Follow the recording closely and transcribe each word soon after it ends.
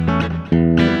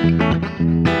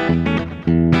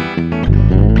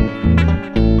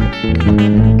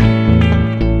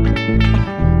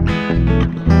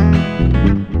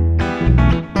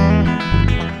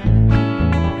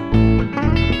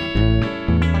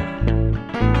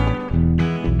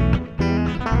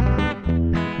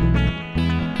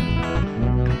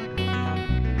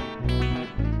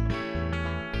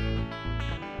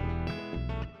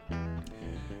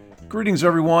Greetings,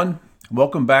 everyone.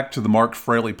 Welcome back to the Mark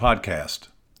Fraley Podcast.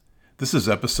 This is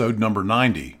episode number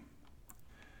 90.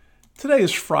 Today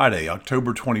is Friday,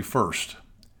 October 21st,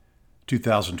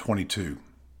 2022.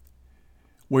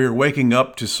 We are waking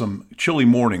up to some chilly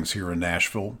mornings here in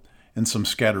Nashville and some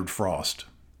scattered frost.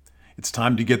 It's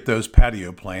time to get those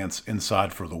patio plants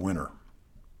inside for the winter.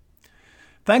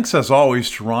 Thanks as always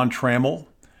to Ron Trammell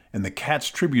and the Cats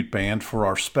Tribute Band for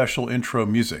our special intro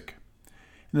music.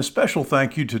 And a special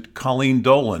thank you to Colleen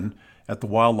Dolan at the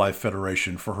Wildlife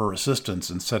Federation for her assistance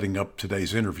in setting up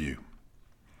today's interview.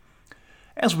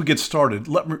 As we get started,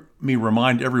 let me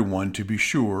remind everyone to be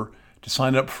sure to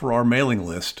sign up for our mailing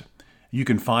list. You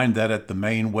can find that at the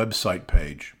main website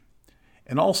page.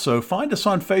 And also find us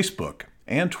on Facebook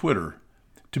and Twitter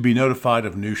to be notified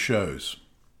of new shows.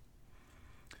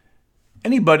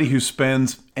 Anybody who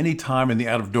spends any time in the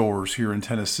outdoors here in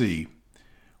Tennessee,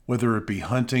 whether it be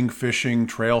hunting, fishing,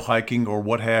 trail hiking, or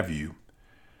what have you,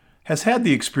 has had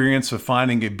the experience of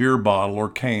finding a beer bottle or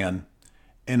can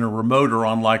in a remote or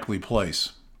unlikely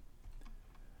place.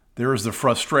 There is the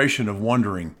frustration of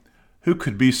wondering who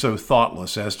could be so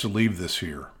thoughtless as to leave this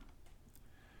here.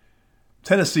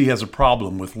 Tennessee has a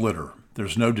problem with litter.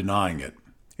 There's no denying it.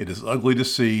 It is ugly to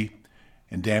see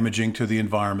and damaging to the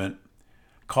environment,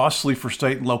 costly for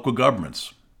state and local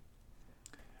governments.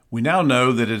 We now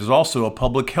know that it is also a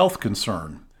public health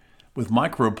concern, with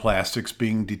microplastics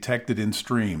being detected in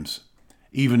streams,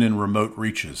 even in remote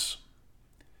reaches.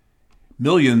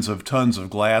 Millions of tons of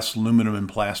glass, aluminum, and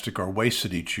plastic are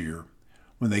wasted each year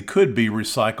when they could be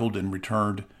recycled and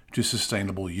returned to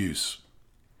sustainable use.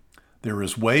 There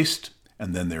is waste,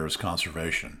 and then there is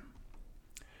conservation.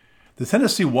 The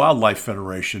Tennessee Wildlife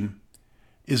Federation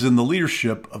is in the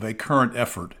leadership of a current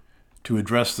effort to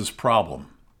address this problem.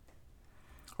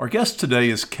 Our guest today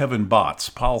is Kevin Botts,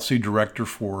 Policy Director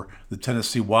for the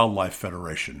Tennessee Wildlife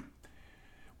Federation.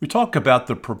 We talk about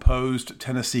the proposed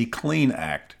Tennessee Clean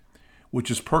Act, which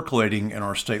is percolating in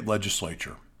our state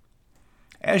legislature.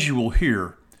 As you will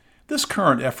hear, this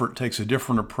current effort takes a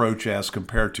different approach as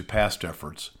compared to past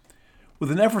efforts,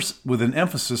 with an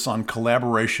emphasis on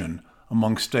collaboration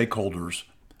among stakeholders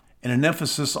and an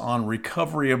emphasis on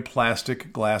recovery of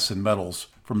plastic, glass, and metals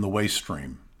from the waste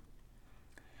stream.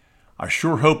 I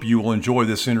sure hope you will enjoy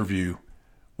this interview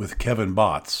with Kevin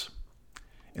Botts.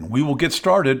 And we will get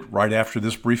started right after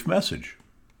this brief message.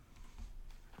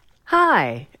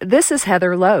 Hi, this is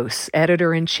Heather Lose,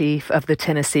 Editor-in-Chief of the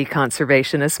Tennessee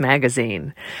Conservationist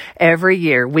magazine. Every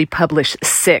year, we publish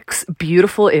 6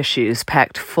 beautiful issues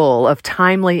packed full of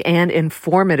timely and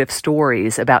informative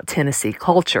stories about Tennessee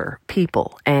culture,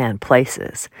 people, and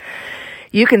places.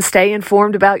 You can stay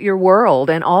informed about your world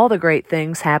and all the great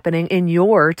things happening in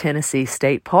your Tennessee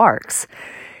state parks.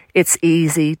 It's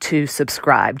easy to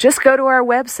subscribe. Just go to our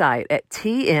website at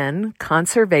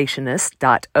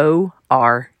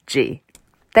tnconservationist.org.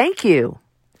 Thank you.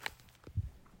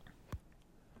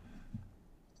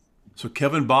 So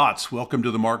Kevin Botts, welcome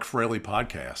to the Mark Fraley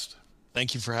Podcast.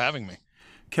 Thank you for having me.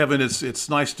 Kevin, it's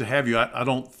nice to have you. I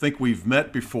don't think we've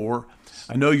met before.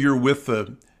 I know you're with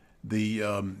the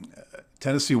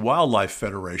Tennessee Wildlife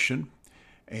Federation,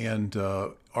 and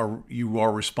you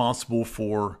are responsible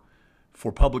for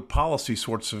public policy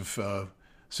sorts of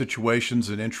situations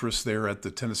and interests there at the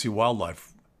Tennessee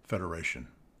Wildlife Federation.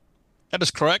 That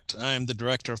is correct. I am the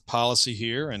director of policy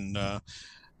here, and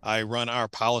I run our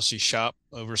policy shop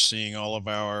overseeing all of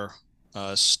our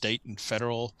state and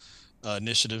federal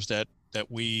initiatives that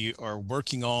we are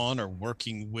working on or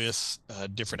working with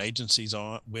different agencies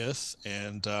with.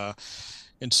 And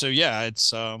so, yeah,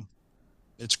 it's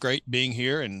great being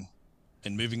here and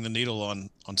moving the needle on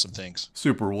some things.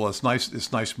 Super. Well, it's nice.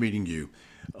 It's nice meeting you.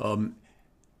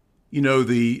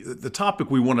 The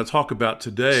topic we want to talk about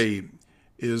today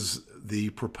is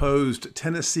the proposed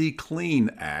Tennessee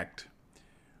Clean Act,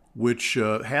 which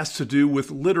has to do with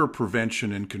litter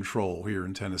prevention and control here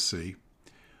in Tennessee.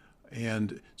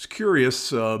 And it's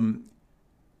curious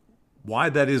why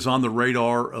that is on the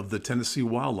radar of the Tennessee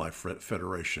Wildlife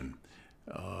Federation.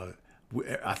 I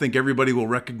think everybody will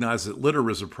recognize that litter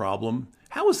is a problem.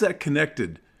 How is that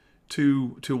connected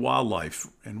to wildlife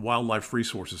and wildlife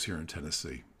resources here in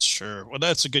Tennessee? Sure. Well,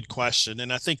 that's a good question.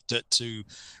 And I think to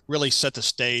really set the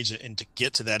stage and to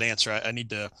get to that answer, I need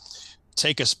to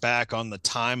take us back on the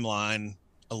timeline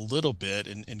a little bit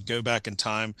and go back in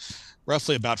time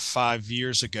roughly about 5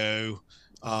 years ago.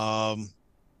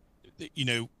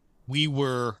 We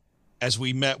were, as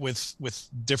we met with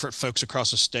different folks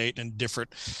across the state and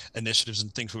different initiatives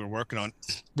and things we were working on,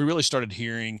 we really started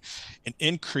hearing an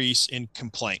increase in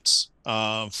complaints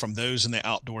from those in the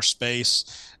outdoor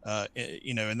space,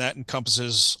 and that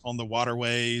encompasses on the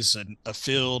waterways and a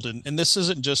field. And this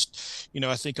isn't just,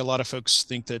 I think a lot of folks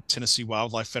think that Tennessee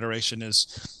Wildlife Federation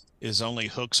is only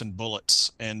hooks and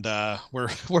bullets, and we're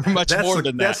much more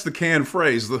than that. That's the canned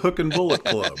phrase, the Hook and Bullet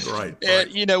Club, right?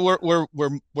 Right.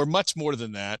 We're much more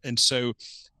than that, and so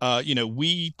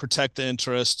we protect the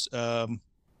interests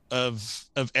of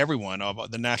everyone,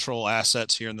 of the natural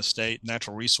assets here in the state,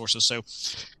 natural resources. So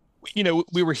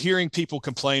we were hearing people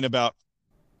complain about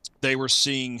they were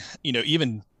seeing,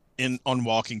 even on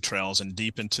walking trails and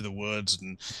deep into the woods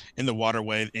and in the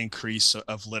waterway, increase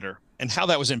of litter and how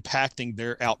that was impacting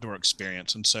their outdoor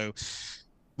experience. And so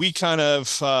we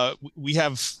we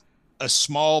have a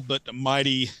small but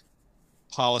mighty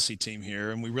policy team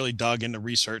here, and we really dug into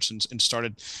research and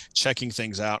started checking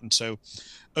things out. And so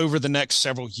over the next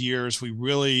several years, we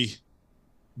really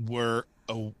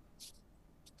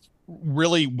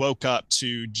woke up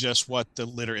to just what the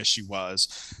litter issue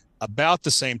was. About the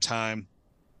same time,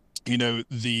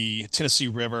 the Tennessee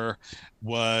River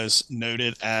was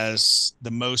noted as the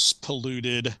most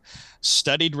polluted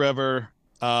studied river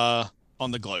on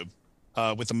the globe,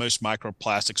 with the most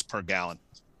microplastics per gallon.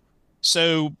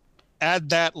 So add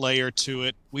that layer to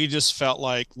it. We just felt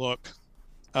like, look,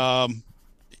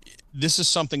 this is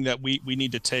something that we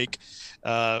need to take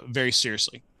very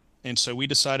seriously. And so we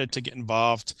decided to get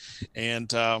involved, and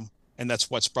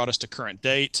that's what's brought us to current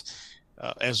date.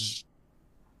 As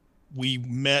we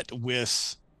met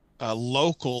with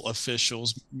local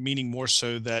officials, meaning more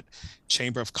so that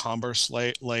Chamber of Commerce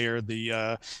layer,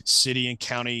 the city and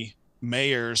county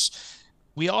mayors,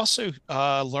 we also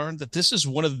learned that this is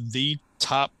one of the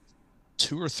top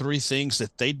 2 or 3 things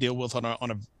that they deal with on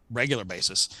a regular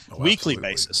basis, weekly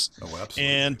basis. Oh,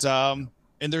 absolutely.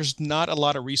 And there's not a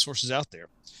lot of resources out there.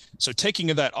 So taking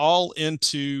that all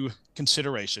into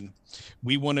consideration,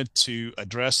 we wanted to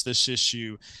address this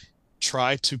issue,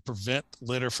 try to prevent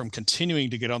litter from continuing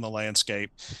to get on the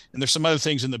landscape. And there's some other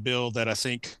things in the bill that I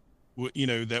think,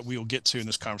 that we'll get to in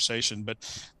this conversation, but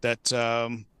that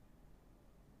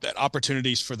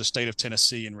opportunities for the state of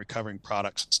Tennessee in recovering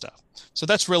products and stuff. So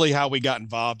that's really how we got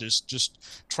involved, is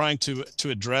just trying to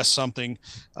address something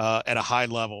at a high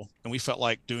level. And we felt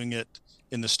like doing it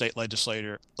in the state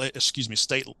legislature was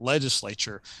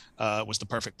the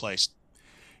perfect place.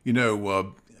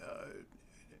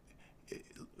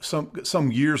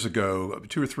 Some years ago,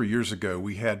 2 or 3 years ago,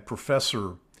 we had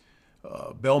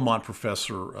Belmont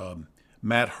professor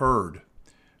Matt Hurd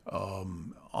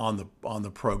on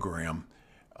the program.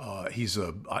 He's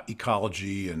a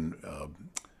ecology and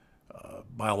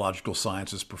biological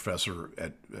sciences professor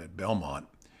at Belmont,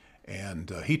 and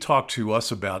he talked to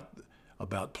us about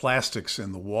plastics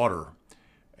in the water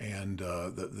and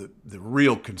the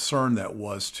real concern that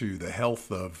was to the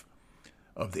health of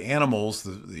the animals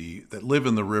that live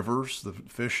in the rivers, the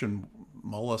fish and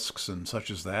mollusks and such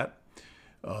as that,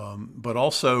 but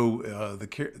also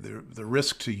the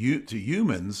risk to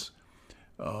humans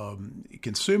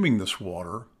consuming this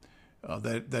water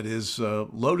that is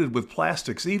loaded with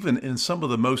plastics, even in some of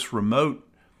the most remote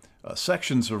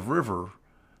sections of river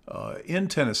in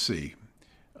Tennessee.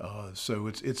 So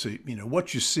it's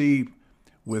what you see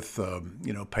with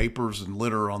papers and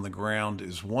litter on the ground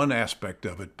is one aspect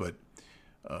of it, but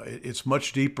it's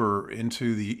much deeper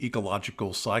into the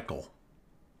ecological cycle.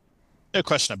 No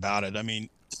question about it. I mean,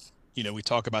 we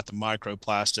talk about the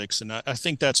microplastics, and I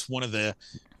think that's one of the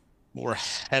more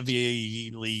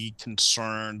heavily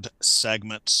concerned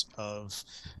segments of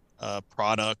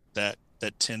product that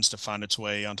tends to find its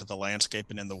way onto the landscape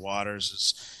and in the waters.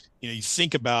 Is you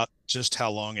think about just how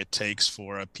long it takes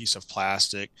for a piece of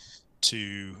plastic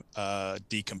to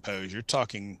decompose. You're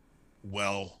talking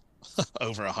well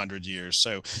over 100 years.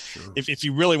 So Sure. if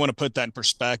you really want to put that in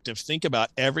perspective, think about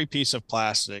every piece of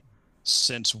plastic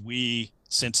since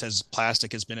as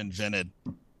plastic has been invented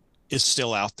is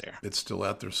still out there. It's still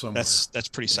out there somewhere. That's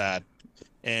pretty sad.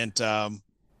 And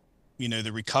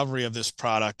the recovery of this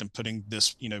product and putting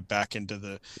this back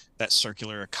into that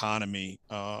circular economy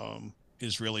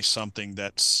is really something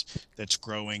that's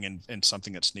growing and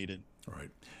something that's needed.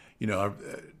 Right.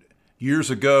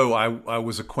 Years ago, I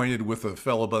was acquainted with a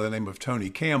fellow by the name of Tony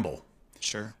Campbell.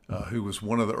 Sure. Who was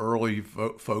one of the early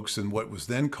folks in what was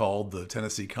then called the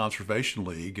Tennessee Conservation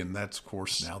League, and that's, of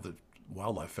course, now the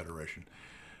Wildlife Federation.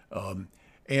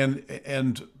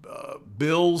 And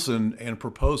bills and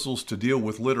proposals to deal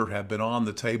with litter have been on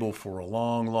the table for a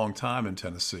long, long time in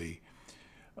Tennessee.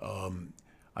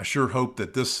 I sure hope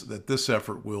that this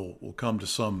effort will come to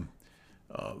some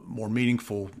more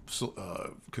meaningful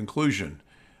conclusion.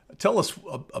 Tell us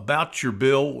about your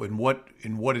bill and what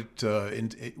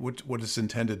it's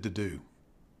intended to do.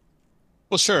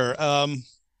 Well, sure.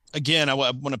 Again, I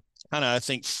want to kind of, I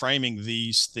think, framing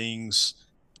these things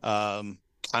um,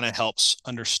 kind of helps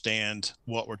understand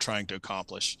what we're trying to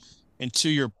accomplish. And to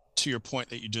your point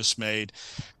that you just made,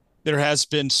 there has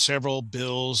been several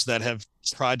bills that have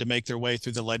tried to make their way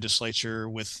through the legislature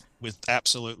with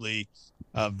absolutely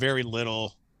very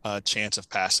little chance of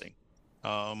passing.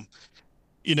 Um,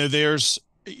 there's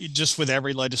just with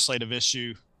every legislative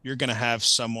issue, you're going to have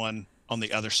someone on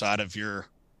the other side of your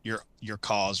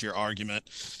cause, your argument,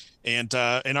 and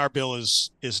our bill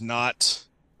is not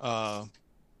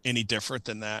any different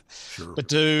than that. Sure. But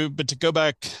to go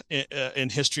back in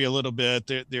history a little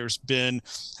bit, there's been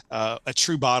a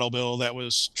true bottle bill that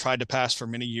was tried to pass for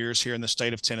many years here in the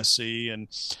state of Tennessee, and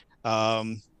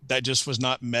that just was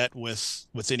not met with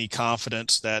any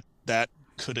confidence that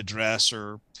could address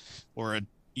or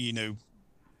you know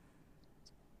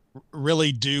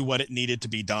really do what it needed to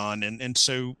be done. And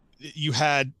so you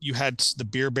had the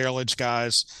beer barrelage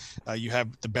guys, you have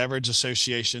the beverage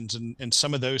associations, and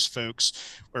some of those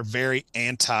folks are very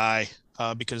anti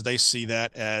because they see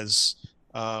that as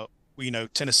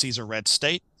Tennessee's a red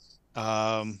state.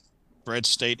 Um, Red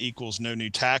state equals no new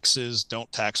taxes,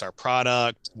 don't tax our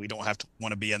product. We don't have to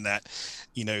want to be in that,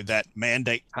 that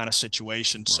mandate kind of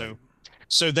situation. Right.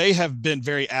 So they have been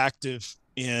very active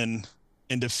in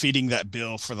defeating that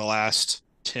bill for the last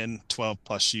 10, 12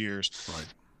 plus years. Right.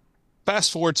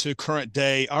 Fast forward to current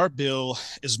day, our bill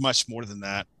is much more than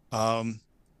that.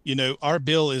 Our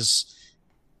bill is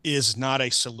not a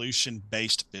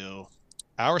solution-based bill.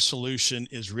 Our solution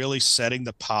is really setting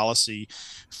the policy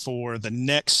for the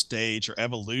next stage or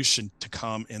evolution to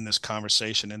come in this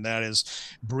conversation, and that is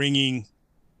bringing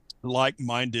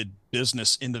like-minded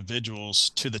business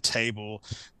individuals to the table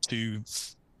to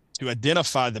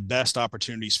identify the best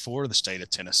opportunities for the state of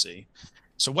Tennessee.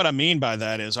 So what I mean by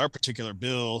that is our particular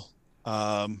bill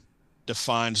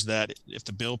defines that if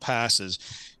the bill passes,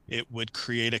 it would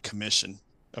create a commission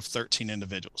of 13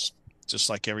 individuals, just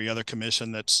like every other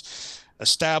commission that's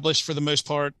established for the most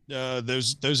part.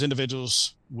 Those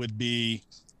individuals would be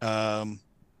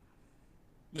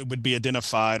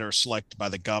identified or selected by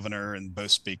the governor and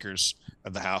both speakers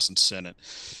of the House and Senate.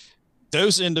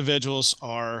 Those individuals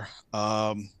are,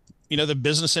 the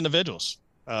business individuals.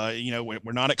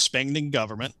 We're not expanding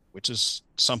government, which is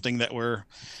something that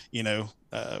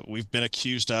we've been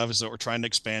accused of, is that we're trying to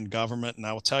expand government. And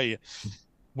I will tell you,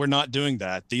 we're not doing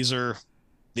that. These are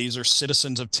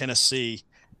citizens of Tennessee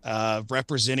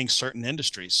representing certain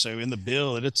industries. So in the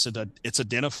bill, it's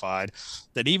identified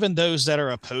that even those that are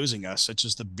opposing us, such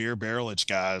as the beer barrelage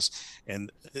guys,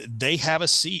 and they have a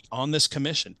seat on this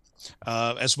commission.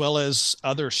 As well as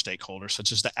other stakeholders,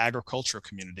 such as the agricultural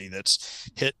community that's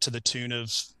hit to the tune of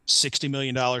 $60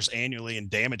 million annually in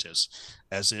damages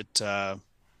as it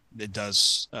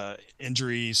does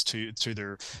injuries to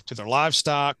their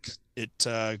livestock. It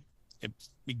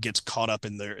gets caught up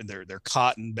in their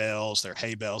cotton bales, their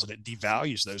hay bales, and it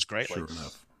devalues those greatly. Sure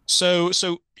enough. So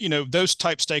those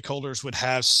type stakeholders would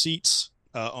have seats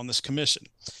on this commission.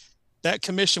 That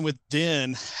commission would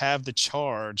then have the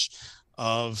charge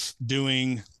of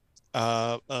doing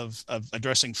of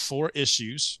addressing four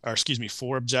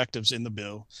objectives in the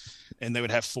bill, and they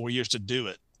would have 4 years to do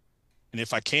it. And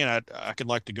if I can, I could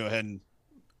like to go ahead and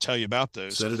tell you about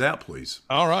those. Set it out, please.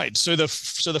 All right. So the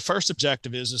first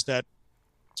objective is that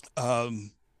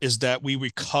we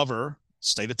recover,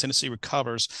 state of Tennessee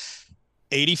recovers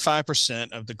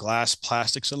 85% of the glass,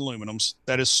 plastics, and aluminums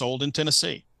that is sold in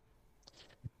Tennessee.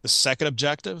 The second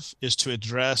objective is to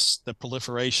address the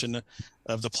proliferation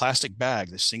of the plastic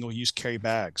bag, the single-use carry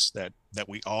bags that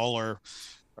we all are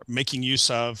making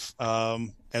use of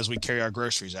as we carry our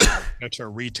groceries out, go to a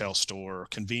retail store or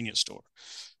convenience store.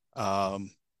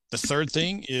 The third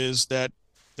thing is that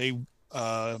they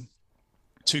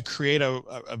to create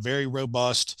a very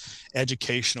robust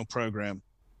educational program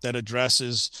that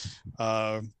addresses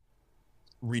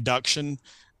reduction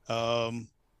and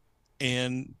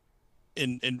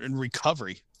in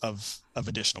recovery of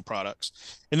additional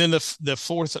products. And then the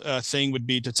fourth thing would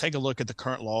be to take a look at the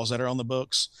current laws that are on the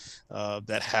books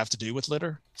that have to do with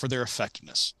litter for their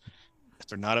effectiveness. If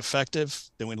they're not effective,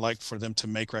 then we'd like for them to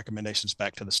make recommendations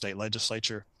back to the state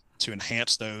legislature to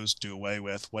enhance those, do away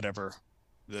with whatever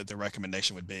the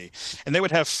recommendation would be. And they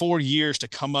would have 4 years to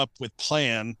come up with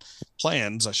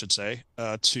plans, I should say,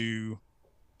 to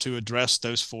address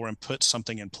those four and put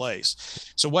something in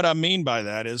place. So what I mean by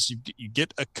that is you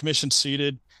get a commission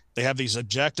seated, they have these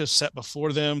objectives set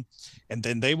before them, and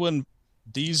then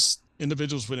these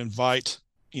individuals would invite,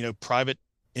 private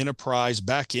enterprise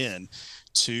back in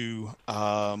to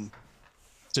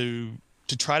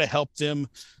try to help them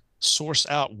source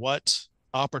out what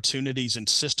opportunities and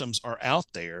systems are out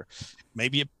there.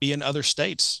 Maybe it be in other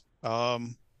states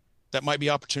that might be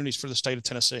opportunities for the state of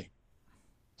Tennessee.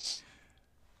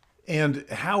 And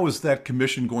how is that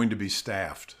commission going to be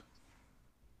staffed?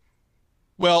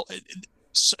 Well,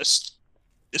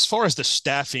 as far as the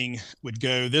staffing would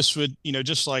go, this would,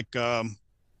 just like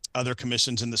other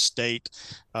commissions in the state,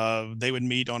 they would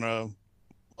meet on a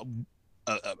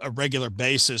regular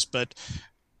basis, but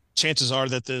chances are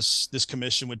that this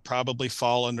commission would probably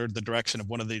fall under the direction of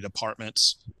one of the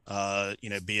departments,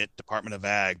 be it Department of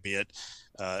Ag, be it,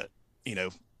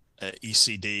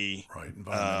 ECD, right?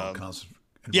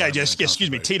 Excuse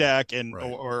me, TDAC, and right.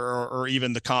 or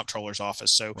even the comptroller's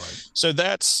office. So, right. so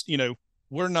that's,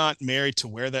 we're not married to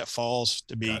where that falls,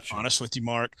 to be honest with you,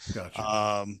 Mark.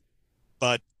 Gotcha.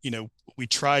 But, we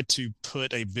tried to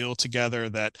put a bill together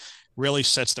that really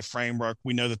sets the framework.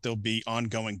 We know that there'll be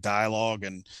ongoing dialogue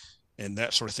and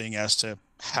that sort of thing as to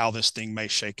how this thing may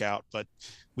shake out. But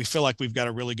we feel like we've got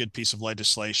a really good piece of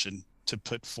legislation to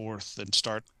put forth and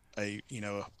start a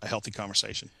healthy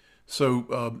conversation.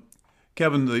 So,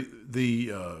 Kevin,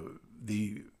 the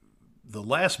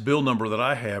last bill number that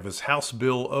I have is House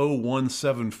Bill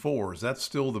 0174. Is that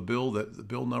still the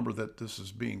bill number that this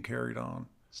is being carried on?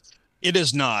 It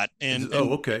is not.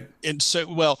 Okay. And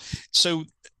so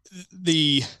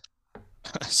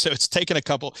it's taken a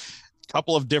couple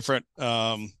of different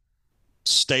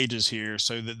stages here.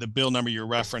 So the bill number you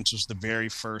referenced was the very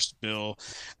first bill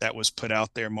that was put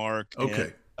out there, Mark.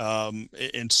 Okay.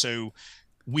 And so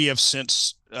we have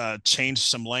since changed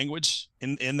some language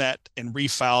in that and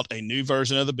refiled a new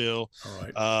version of the bill. All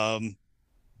right.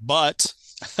 But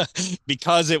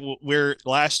because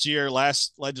last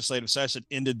legislative session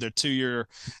ended the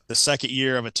second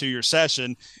year of a 2-year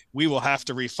session, we will have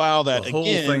to refile that again. The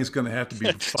whole thing's going to have to be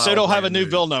filed. So it'll have a new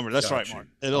bill number. That's Got right, Mark.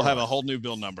 It'll have a whole new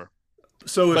bill number.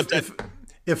 So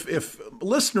if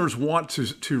listeners want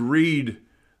to read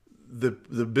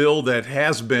the bill that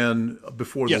has been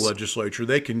before the legislature,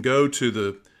 they can go to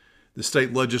the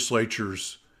state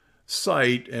legislature's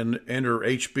site and enter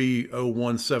HB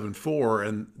 0174,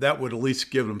 and that would at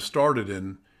least give them started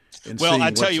in seeing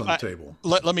what's on the table.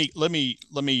 Let me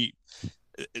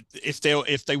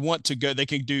if they want to go, they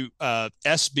can do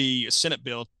SB Senate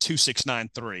Bill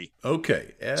 2693.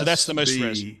 Okay. So that's the most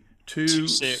recent.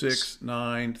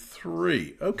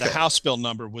 2693. Okay. The House bill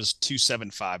number was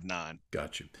 2759.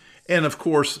 Gotcha. And of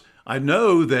course, I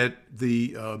know that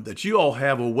that you all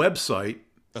have a website.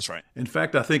 That's right. In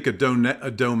fact, I think a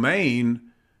domain.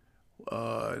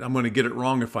 I'm going to get it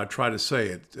wrong if I try to say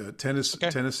it.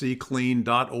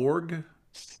 TennesseeClean.org.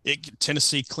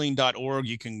 TennesseeClean.org.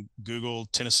 You can Google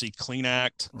Tennessee Clean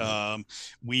Act. Right.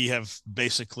 We have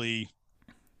basically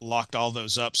locked all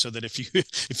those up so that if you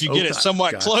get it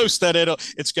somewhat close, that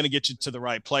it's going to get you to the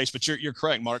right place. But you're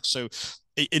correct, Mark. So,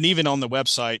 and even on the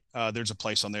website, there's a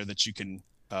place on there that you can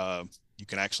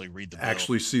actually read the bill.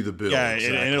 Actually see the bill. Yeah,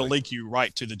 exactly. and it'll link you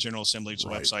right to the General Assembly's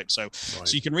website. So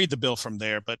you can read the bill from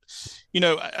there. But,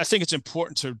 I think it's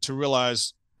important to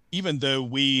realize, even though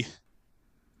we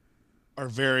are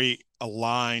very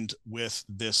aligned with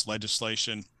this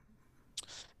legislation,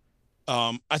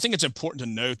 I think it's important to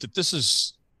note that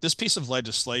this piece of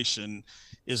legislation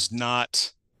is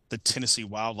not the Tennessee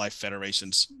Wildlife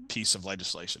Federation's piece of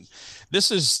legislation.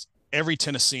 This is every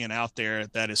Tennessean out there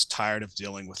that is tired of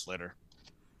dealing with litter.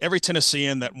 Every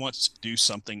Tennessean that wants to do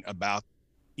something about,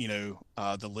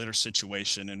 the litter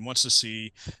situation and wants to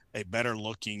see a better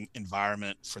looking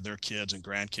environment for their kids and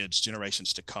grandkids,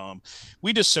 generations to come.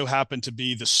 We just so happen to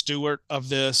be the steward of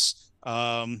this,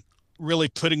 really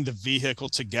putting the vehicle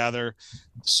together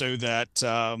so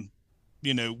that,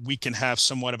 we can have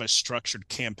somewhat of a structured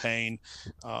campaign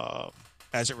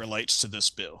as it relates to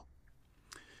this bill.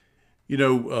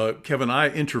 Kevin, I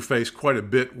interface quite a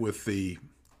bit with the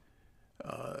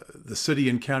city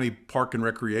and county park and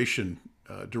recreation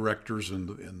directors and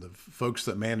the folks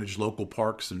that manage local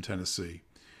parks in Tennessee.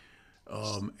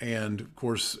 And of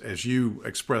course, as you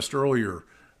expressed earlier,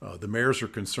 the mayors are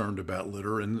concerned about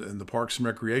litter, and the parks and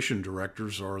recreation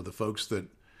directors are the folks that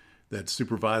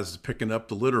supervise picking up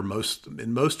the litter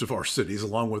in most of our cities,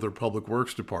 along with our public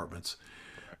works departments.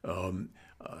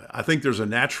 I think there's a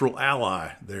natural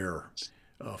ally there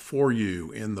for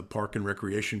you in the park and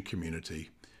recreation community.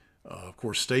 Of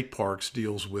course, State Parks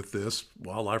deals with this.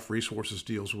 Wildlife Resources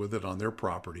deals with it on their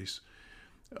properties.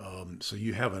 So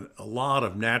you have a lot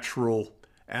of natural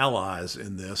allies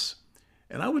in this.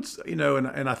 And I would,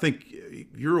 and I think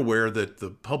you're aware that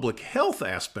the public health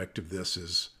aspect of this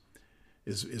is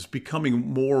is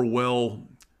becoming more well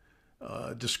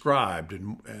described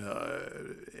and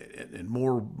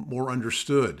more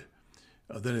understood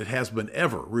than it has been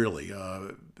ever, really.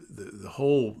 The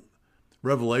whole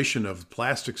revelation of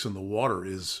plastics in the water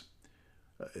is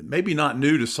maybe not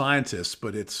new to scientists,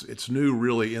 but it's new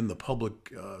really in the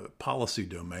public policy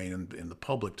domain and in the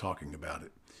public talking about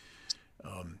it.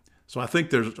 So I think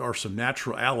there are some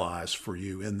natural allies for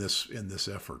you in this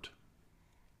effort.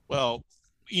 Well,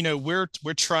 we're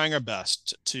trying our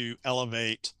best to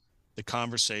elevate the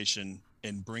conversation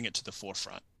and bring it to the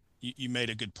forefront. You made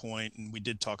a good point, and we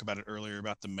did talk about it earlier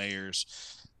about the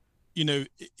mayors.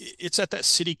 It's at that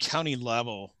city county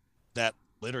level that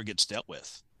litter gets dealt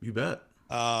with. You bet.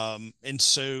 And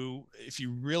so if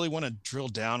you really want to drill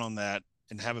down on that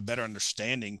and have a better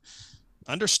understand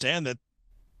that,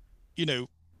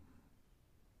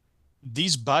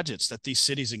 these budgets that these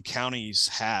cities and counties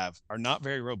have are not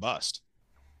very robust.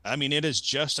 I mean, it is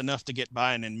just enough to get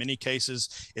by, and in many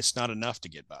cases, it's not enough to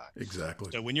get by. Exactly.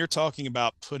 So when you're talking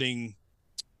about putting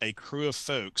a crew of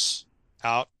folks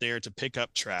out there to pick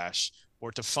up trash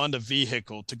or to fund a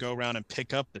vehicle to go around and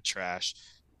pick up the trash,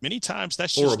 many times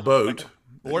that's just a boat.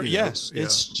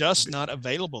 It's just not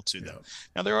available to them. Yeah.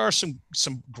 Now there are some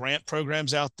grant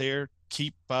programs out there.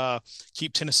 Keep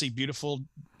Tennessee Beautiful,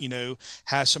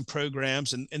 has some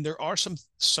programs, and there are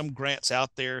some grants out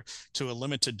there to a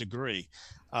limited degree.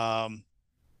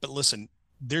 But listen,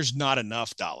 there's not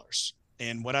enough dollars.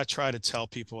 And what I try to tell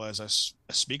people as I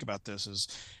speak about this is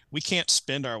we can't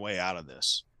spend our way out of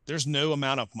this. There's no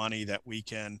amount of money that we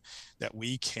can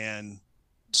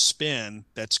spend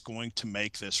that's going to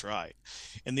make this right.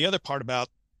 And the other part about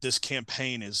this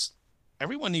campaign is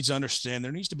everyone needs to understand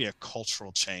there needs to be a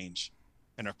cultural change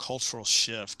and a cultural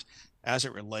shift as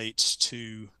it relates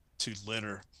to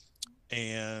litter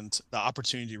and the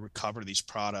opportunity to recover these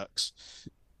products.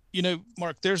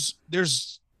 Mark,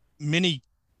 there's many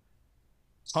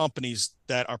companies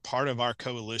that are part of our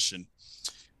coalition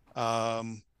that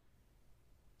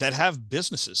have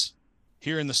businesses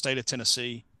here in the state of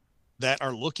Tennessee that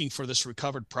are looking for this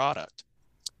recovered product.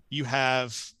 You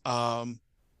have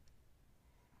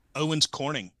Owens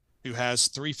Corning, who has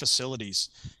 3 facilities.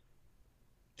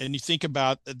 And you think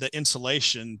about the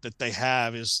insulation that they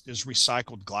have is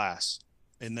recycled glass.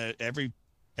 And every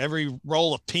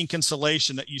roll of pink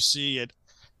insulation that you see at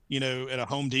a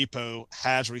Home Depot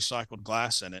has recycled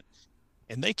glass in it.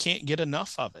 And they can't get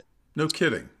enough of it. No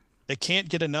kidding. They can't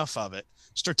get enough of it.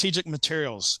 Strategic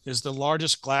Materials is the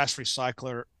largest glass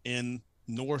recycler in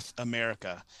North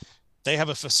America. They have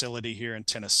a facility here in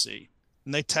Tennessee.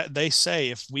 And they say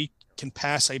if we can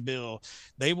pass a bill,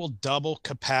 they will double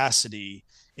capacity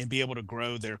and be able to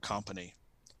grow their company.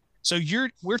 So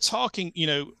we're talking,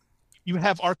 you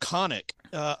have Arconic,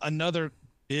 another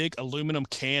big aluminum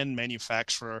can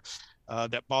manufacturer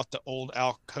that bought the old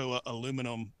Alcoa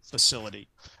aluminum facility.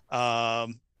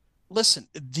 Listen,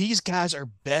 these guys are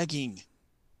begging.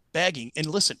 And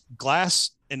listen,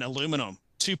 glass and aluminum,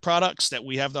 2 products that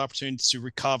we have the opportunity to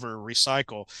recover,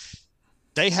 recycle,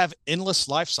 they have endless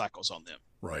life cycles on them.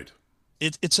 Right.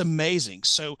 It's amazing.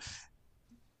 So,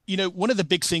 one of the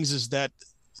big things is that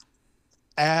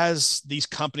as these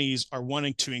companies are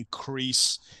wanting to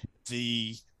increase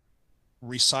the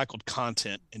recycled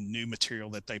content and new material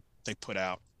that they put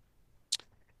out,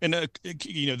 and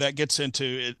that gets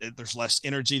into it, there's less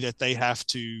energy that they have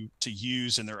to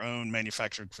use in their own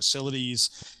manufacturing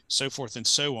facilities, so forth and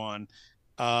so on.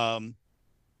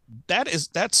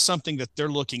 That's something that they're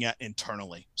looking at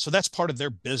internally. So that's part of their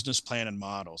business plan and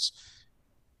models.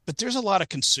 But there's a lot of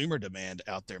consumer demand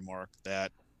out there, Mark,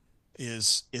 that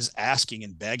is asking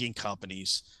and begging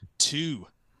companies to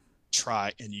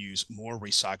try and use more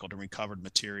recycled and recovered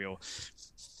material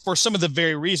for some of the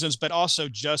very reasons, but also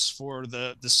just for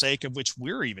the sake of which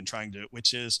we're even trying to do it,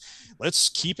 which is let's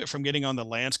keep it from getting on the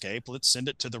landscape. Let's send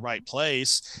it to the right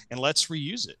place and let's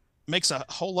reuse it. Makes a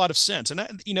whole lot of sense. And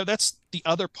that's the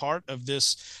other part of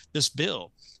this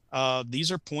bill.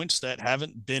 These are points that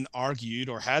haven't been argued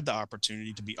or had the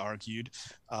opportunity to be argued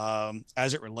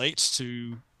as it relates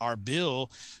to our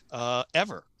bill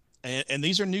ever. And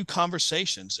these are new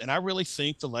conversations. And I really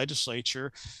think the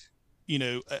legislature,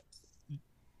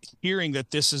 hearing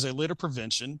that this is a litter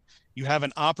prevention, you have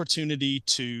an opportunity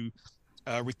to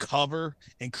recover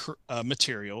and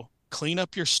material, clean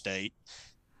up your state,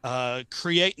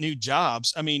 create new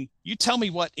jobs. I mean, you tell me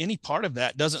what any part of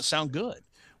that doesn't sound good.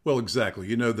 Well,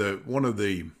 exactly. One of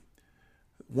the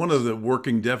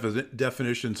working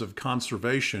definitions of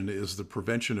conservation is the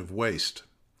prevention of waste.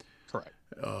 Correct.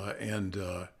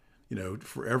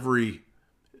 For every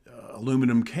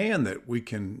aluminum can that we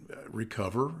can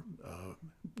recover,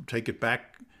 take it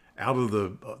back out of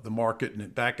the market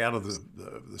and back out of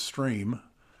the stream,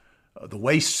 the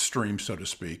waste stream, so to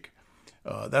speak.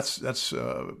 That's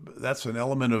an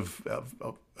element of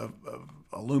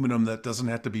aluminum that doesn't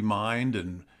have to be mined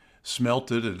and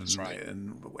smelted,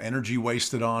 and energy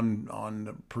wasted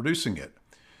on producing it.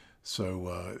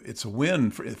 So it's a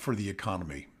win for the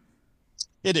economy.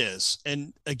 It is.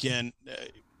 And again,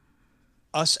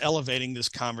 us elevating this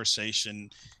conversation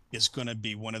is going to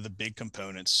be one of the big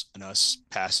components in us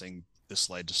passing this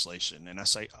legislation. And I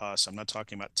say us, I'm not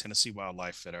talking about Tennessee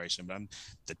Wildlife Federation, but I'm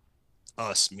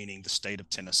us, meaning the state of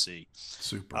Tennessee.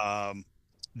 Super.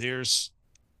 There's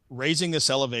raising this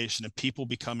elevation and people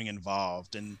becoming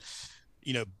involved, and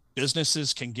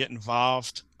businesses can get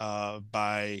involved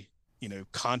by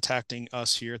contacting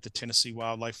us here at the Tennessee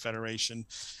Wildlife Federation.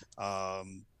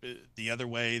 The other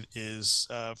way is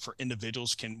for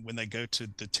individuals when they go to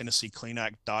the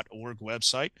TennesseeCleanAct.org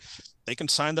website, they can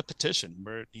sign the petition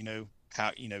where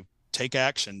take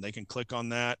action. They can click on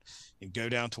that and go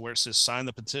down to where it says sign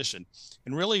the petition.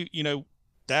 And really,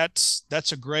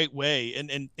 that's a great way,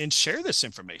 and share this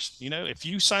information. If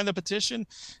you sign the petition,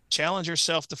 challenge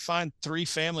yourself to find 3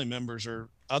 family members or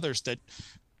others that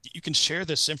you can share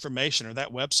this information or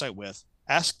that website with.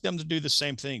 Ask them to do the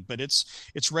same thing. But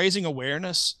it's raising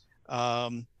awareness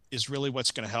is really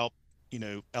what's going to help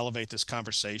elevate this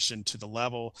conversation to the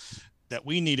level that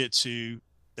we need it to,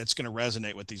 that's going to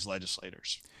resonate with these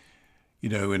legislators.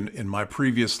 In my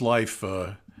previous life,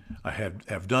 I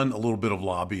have done a little bit of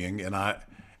lobbying, and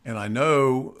I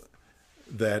know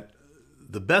that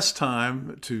the best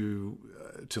time to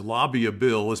lobby a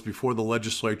bill is before the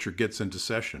legislature gets into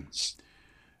session.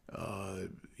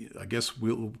 I guess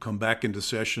we'll come back into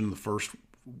session the first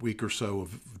week or so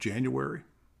of January.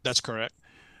 That's correct.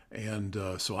 And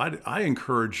so I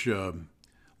encourage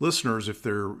listeners, if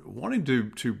they're wanting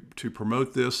to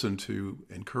promote this and to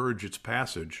encourage its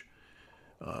passage,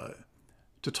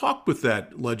 to talk with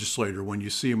that legislator when you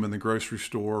see them in the grocery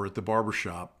store or at the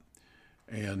barbershop,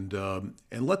 and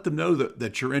let them know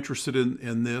that you're interested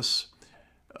in this,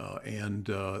 and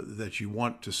that you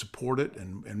want to support it,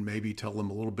 and maybe tell them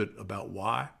a little bit about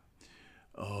why.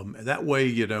 And that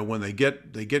way, when they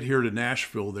get here to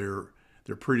Nashville,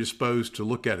 they're predisposed to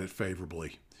look at it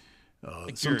favorably.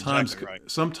 Sometimes, exactly right.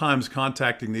 Sometimes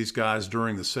contacting these guys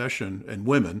during the session, and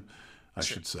women, I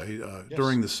should say, yes,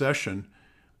 during the session,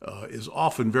 is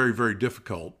often very, very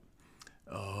difficult.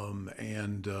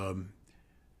 And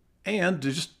to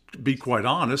just be quite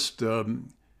honest,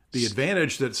 the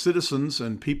advantage that citizens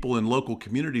and people in local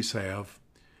communities have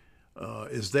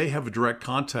is they have a direct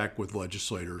contact with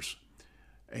legislators.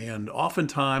 And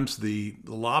oftentimes the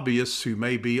lobbyists who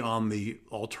may be on the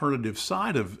alternative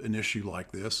side of an issue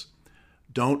like this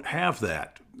don't have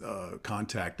that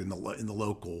contact in the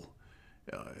local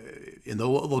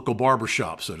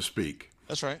barbershop, so to speak.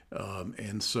 That's right.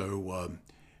 And so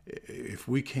if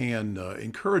we can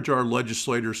encourage our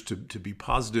legislators to be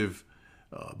positive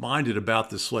minded about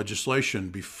this legislation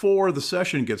before the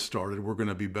session gets started, we're going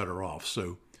to be better off.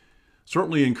 So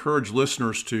certainly encourage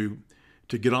listeners to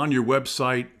get on your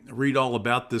website, read all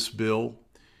about this bill,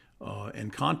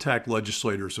 and contact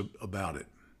legislators about it.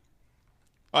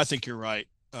 I think you're right.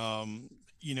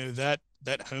 That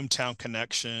hometown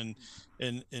connection,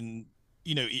 and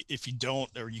if you don't,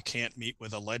 or you can't meet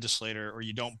with a legislator, or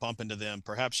you don't bump into them,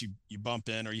 perhaps you bump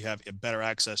in, or you have better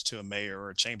access to a mayor or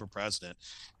a chamber president.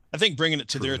 I think bringing it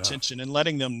to their attention and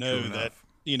letting them know that,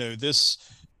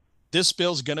 this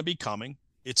bill's going to be coming.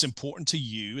 It's important to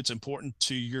you. It's important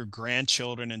to your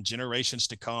grandchildren and generations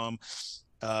to come,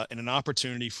 and an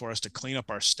opportunity for us to clean up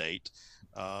our state.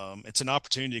 It's an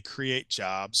opportunity to create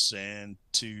jobs and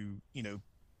to,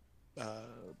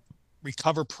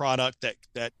 recover product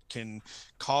that can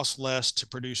cost less to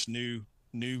produce new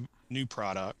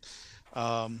product.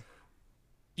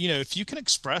 If you can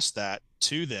express that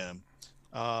to them,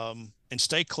 and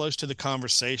stay close to the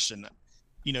conversation,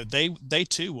 they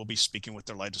too will be speaking with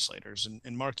their legislators.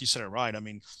 And Mark, you said it right. I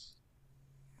mean,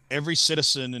 every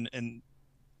citizen and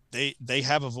they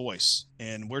have a voice,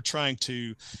 and we're trying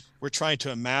to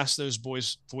amass those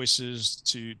voices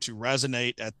to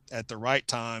resonate at the right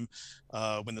time,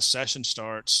 when the session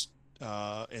starts,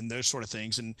 and those sort of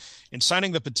things. And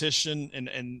signing the petition,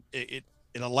 and it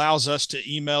allows us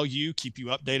to email you, keep you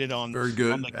updated on very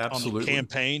good on the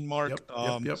campaign, Mark.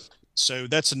 Yep. So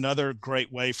that's another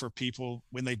great way for people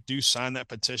when they do sign that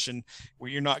petition,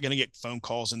 where you're not going to get phone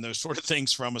calls and those sort of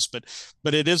things from us, but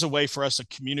it is a way for us to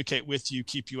communicate with you,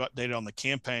 keep you updated on the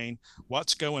campaign,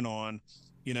 what's going on.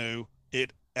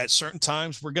 at certain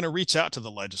times, we're going to reach out to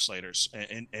the legislators,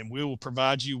 and we will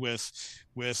provide you with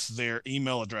their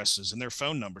email addresses and their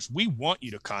phone numbers. We want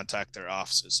you to contact their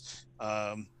offices.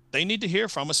 They need to hear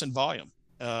from us in volume.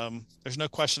 There's no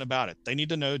question about it. They need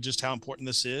to know just how important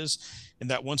this is, and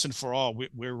that once and for all,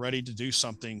 we're ready to do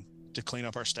something to clean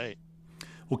up our state.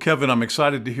 Well, Kevin, I'm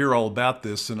excited to hear all about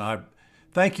this, and I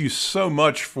thank you so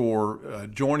much for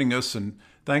joining us, and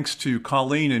thanks to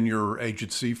Colleen and your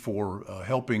agency for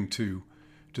helping to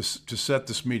set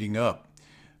this meeting up.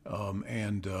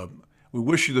 And we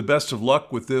wish you the best of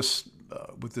luck with this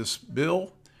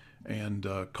bill, and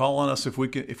call on us if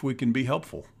we can be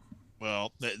helpful.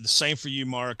 Well, the same for you,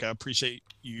 Mark. I appreciate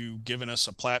you giving us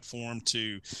a platform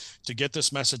to get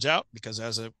this message out, because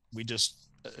we just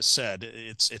said,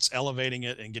 it's elevating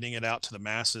it and getting it out to the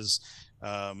masses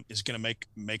is going to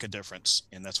make a difference,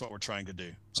 and that's what we're trying to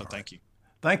do. So thank you.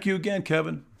 Thank you again,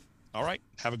 Kevin. All right.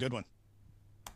 Have a good one.